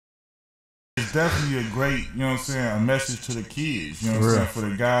it's definitely a great, you know what I'm saying, a message to the kids, you know what I'm saying, for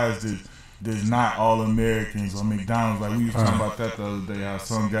the guys that's not all Americans or McDonald's. Like we was talking about that the other day, how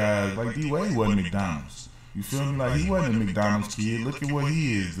some guys, like D-Wade wasn't McDonald's. You feel me? Like he wasn't a McDonald's kid. Look at what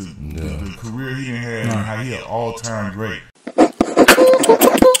he is, the career he done had, and how he an all-time great.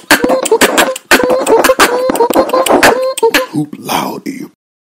 Hoop loud.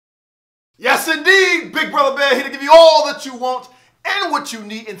 Yes, indeed, Big Brother Bear here to give you all that you want and what you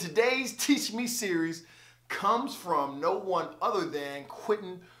need. And today's Teach Me series comes from no one other than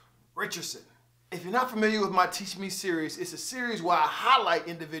Quentin Richardson. If you're not familiar with my Teach Me series, it's a series where I highlight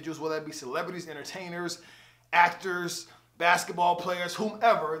individuals, whether it be celebrities, entertainers, actors, basketball players,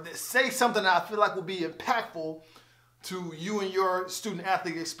 whomever, that say something that I feel like will be impactful to you and your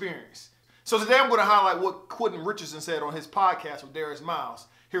student-athlete experience. So today I'm going to highlight what Quentin Richardson said on his podcast with Darius Miles.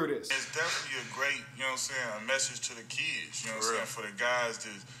 Here it is. It's definitely a great, you know what I'm saying, a message to the kids, you know what I'm saying, for the guys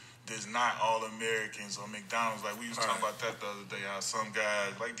that's not all Americans or McDonald's. Like we was talking about that the other day, how some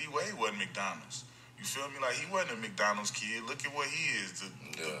guys, like D-Wade wasn't McDonald's. You feel me? Like he wasn't a McDonald's kid. Look at what he is,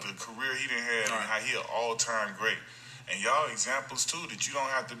 the career he done had, and how he an all-time great. And y'all examples too, that you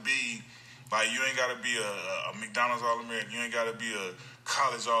don't have to be, like you ain't got to be a McDonald's All-American. You ain't got to be a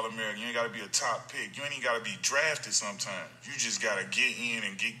college All-American. You ain't got to be a top pick. You ain't even got to be drafted sometimes. You just got to get in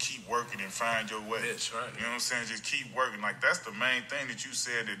and keep working and find your way. That's right. You know what I'm saying? Just keep working. Like, that's the main thing that you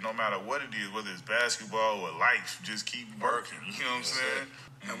said, that no matter what it is, whether it's basketball or life, just keep working. You know what I'm saying?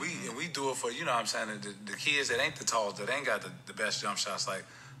 And we do it for, you know what I'm saying, the kids that ain't the tallest, that ain't got the best jump shots, like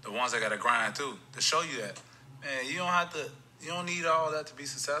the ones that got to grind too, to show you that, man, you don't need all that to be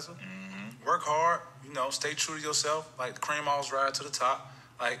successful. Work hard, you know, stay true to yourself, like the cream always ride to the top,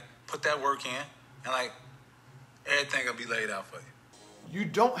 like put that work in, and like everything will be laid out for you. You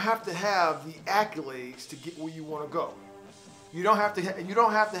don't have to have the accolades to get where you want to go. You don't have to have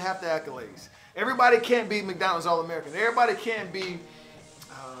the accolades. Everybody can't be McDonald's All-American. Everybody can't be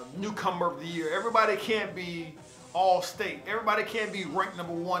newcomer of the year. Everybody can't be all-state. Everybody can't be ranked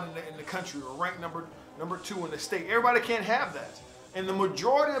number 1 in the country or ranked number 2 in the state. Everybody can't have that. And the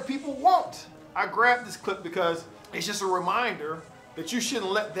majority of people won't. I grabbed this clip because it's just a reminder that you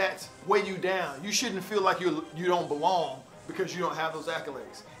shouldn't let that weigh you down. You shouldn't feel like you don't belong because you don't have those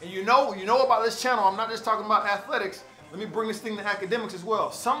accolades. And you know about this channel, I'm not just talking about athletics. Let me bring this thing to academics as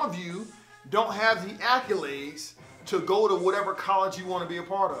well. Some of you don't have the accolades to go to whatever college you want to be a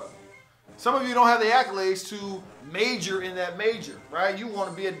part of. Some of you don't have the accolades to major in that major, right? You want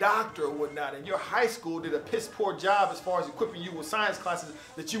to be a doctor or whatnot, and your high school did a piss poor job as far as equipping you with science classes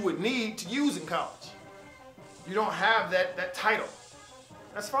that you would need to use in college. You don't have that title.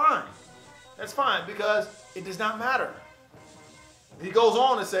 That's fine. That's fine, because it does not matter. He goes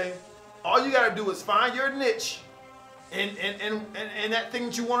on to say, all you got to do is find your niche and that thing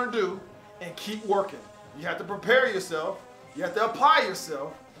that you want to do and keep working. You have to prepare yourself. You have to apply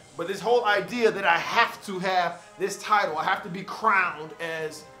yourself. But this whole idea that I have to have this title, I have to be crowned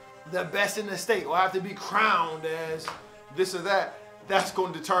as the best in the state, or I have to be crowned as this or that, that's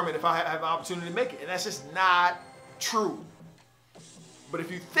going to determine if I have an opportunity to make it. And that's just not true. But if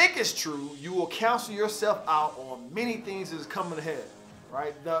you think it's true, you will counsel yourself out on many things that is coming ahead,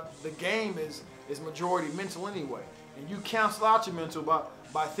 right? The game is majority mental anyway. And you cancel out your mental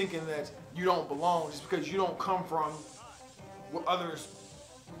by thinking that you don't belong just because you don't come from what others,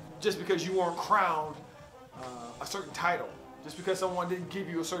 just because you weren't crowned a certain title, just because someone didn't give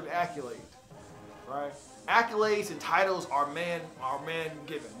you a certain accolade, right? Accolades and titles are man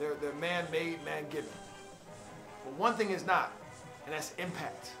given. They're man-made, man-given. But one thing is not, and that's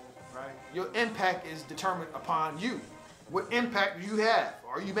impact, right? Your impact is determined upon you. What impact do you have?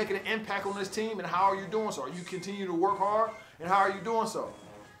 Are you making an impact on this team, and how are you doing so? Are you continuing to work hard, and how are you doing so?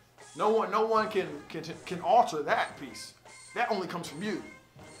 No one can alter that piece. That only comes from you,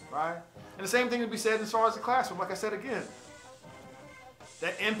 right? And the same thing would be said as far as the classroom. Like I said again,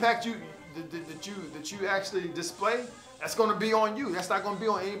 that impact that you actually display, that's going to be on you. That's not going to be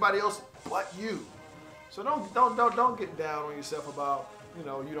on anybody else but you. So don't get down on yourself about, you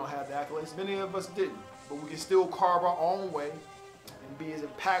don't have the accolades. Many of us didn't, but we can still carve our own way and be as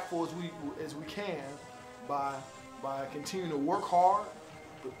impactful as we can by continuing to work hard,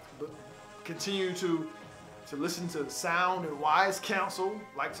 but continue to listen to sound and wise counsel,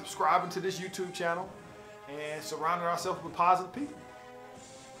 like subscribing to this YouTube channel, and surrounding ourselves with positive people.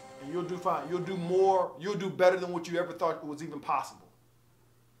 And you'll do fine. You'll do more. You'll do better than what you ever thought was even possible.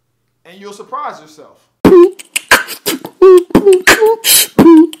 And you'll surprise yourself.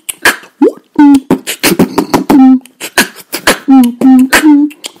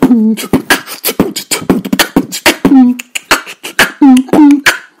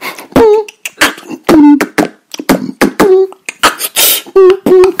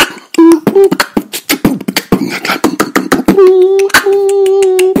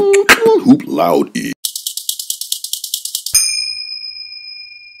 Loud